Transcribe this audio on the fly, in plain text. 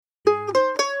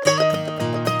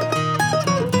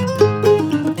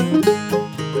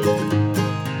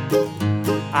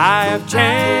I have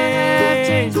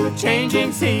changed with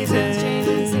changing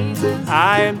seasons.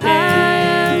 I am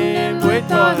dimmed with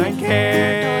toil and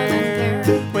care.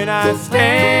 When I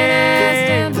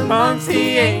stand amongst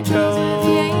the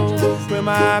angels, will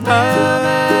my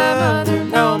mother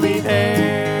know me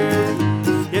there?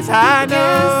 Yes, I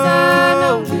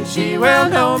know that she will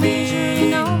know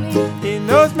me in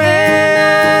those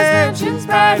mansions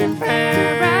bright and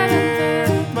fair.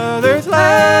 Mother's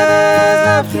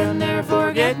love she'll never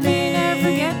forget me,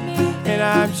 and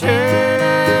I'm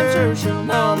sure she'll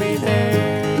know me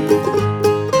there.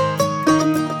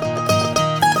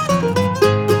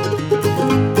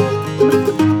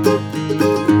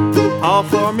 All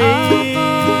for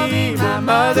me, my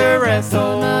mother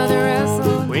wrestled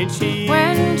when she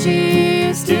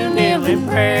used to kneel in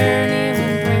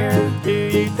prayer. Do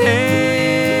you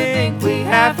think we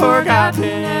have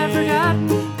forgotten?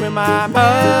 Will my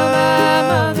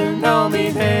mother know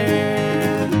me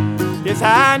there? Yes,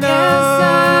 I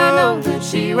know that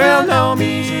she will know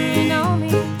me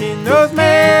in those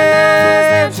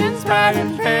mansions bright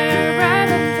and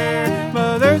fair.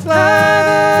 Mother's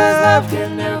love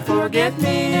can never forget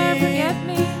me,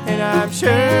 and I'm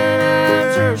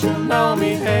sure she'll know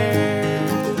me there.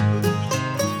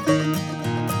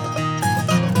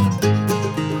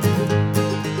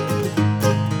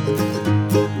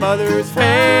 Mother's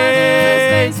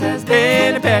face has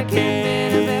been a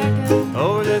beckon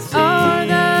over the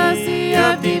sea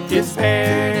of deep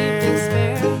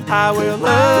despair. I will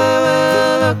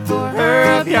look for her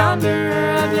up yonder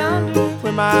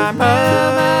when my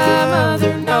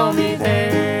mother know me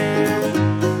there.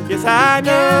 Yes, I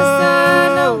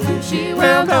know that she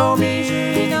will know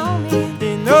me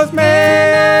in those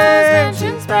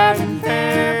mansions bright and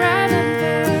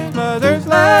fair. Mother's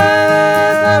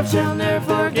love she'll never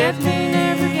forget me,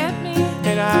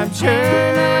 and I'm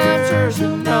sure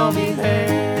she'll know me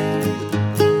there.